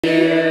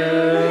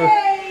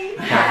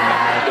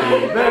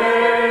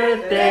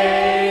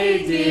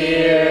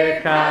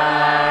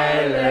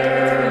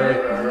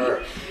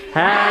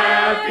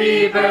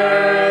Happy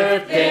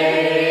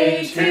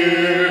birthday to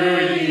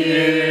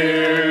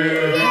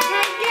you.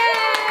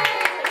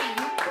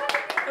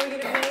 Are we gonna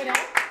blow it out?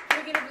 Are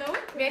we gonna blow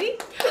it? Ready?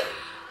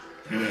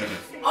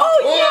 Oh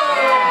yeah!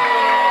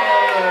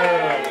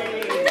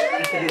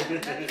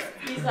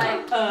 He's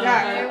like,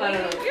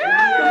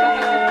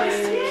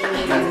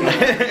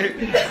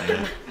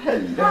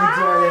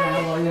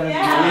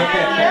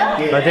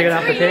 Want to take it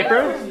off the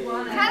paper?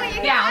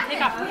 yeah, I'll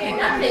take off the paper.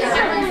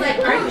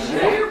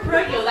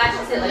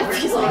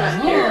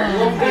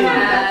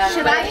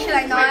 Should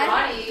I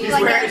not? He's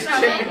wearing his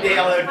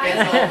Chippendale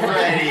outfits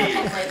already.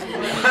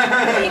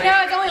 You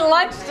know, it's only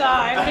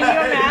lunchtime. Can you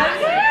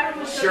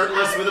imagine?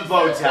 Shirtless with a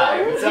bow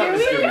tie. What's up,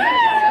 Mr.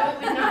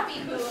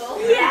 Magic?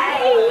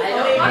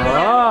 Yay!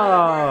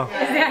 Oh. Is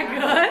that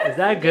good? Is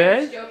that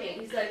good?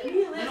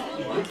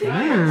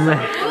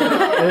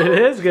 It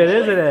is good,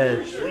 isn't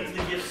it?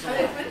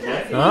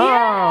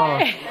 Oh.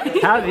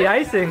 How's the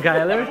icing,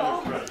 Kyler?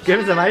 Give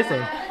him some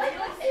icing.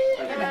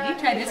 You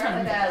try this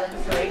one.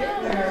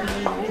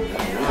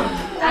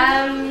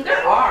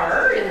 There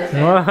are in the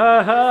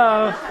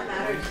Whoa.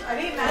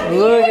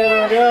 Look at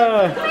him go.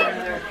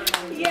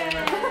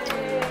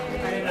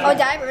 Oh,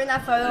 did I ruin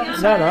that photo?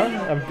 No,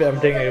 I'm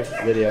taking a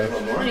video.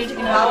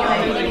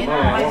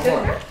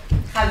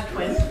 has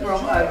twins, girl.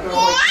 Is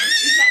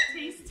that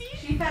tasty?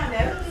 She found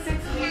out 6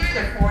 weeks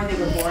before they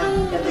were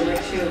born that they were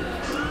two.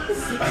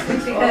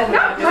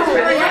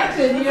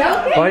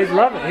 Oh, he's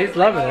loving it. He's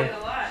loving it.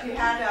 She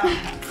had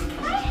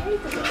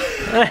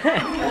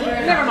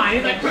Never mind.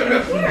 He's like,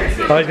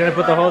 Oh, he's gonna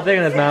put the whole thing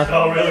in his mouth.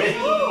 Oh, really?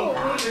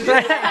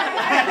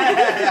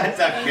 That's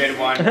a good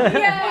one.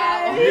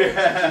 Yeah.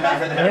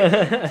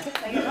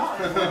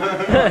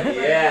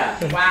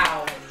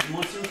 wow.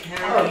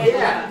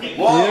 Yeah.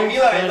 Whoa,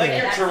 Mila, I like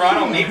your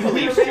Toronto Maple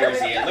Leafs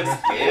jersey. It looks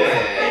good.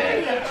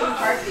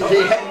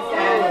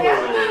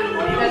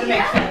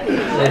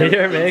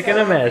 You're making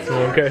a mess,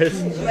 Moonkers.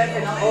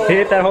 He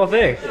ate that whole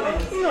thing.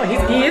 no, he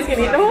is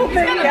gonna eat the whole thing.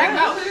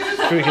 Yeah.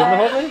 Should we give him the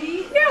whole thing?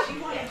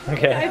 Yeah.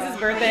 Okay. It's his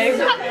birthday.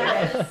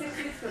 6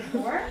 weeks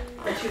before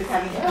that she was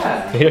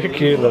having You're a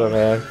cute little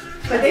man.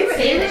 But they were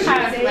Say that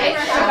kind of like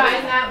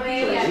combined that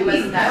way. Yeah, she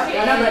wasn't that way.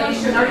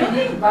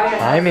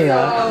 Hi,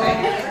 Mila.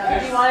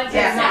 You wanted to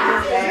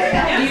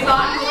you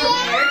thought you were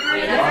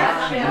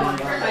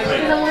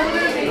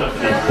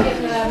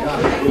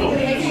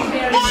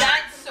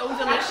That's so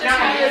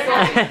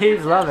delicious.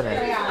 He's loving it.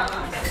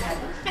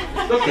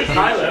 Look at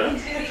Tyler.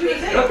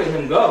 Look at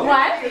him go.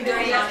 What?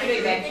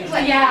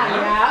 Yeah.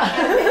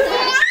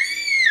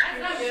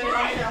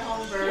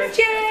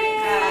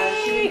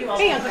 Yay!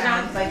 Hey, Uncle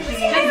John.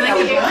 Birthday.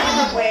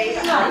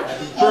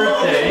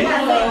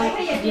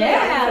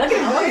 Yeah, look at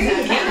him going.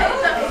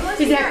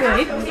 Is that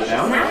good? Is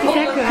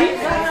that good?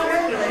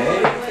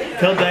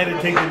 Tell Dad to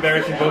take the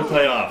embarrassing bow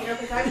tie off.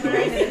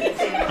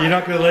 You're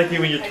not going to like it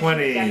when you're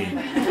 20.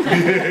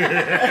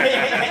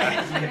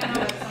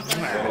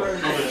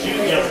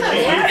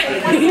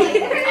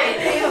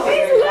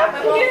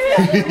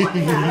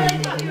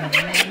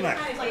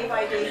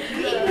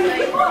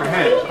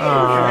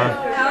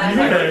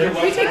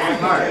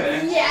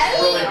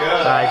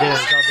 I didn't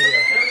stop the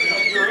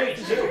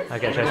video.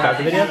 Okay, should I stop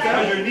the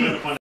video?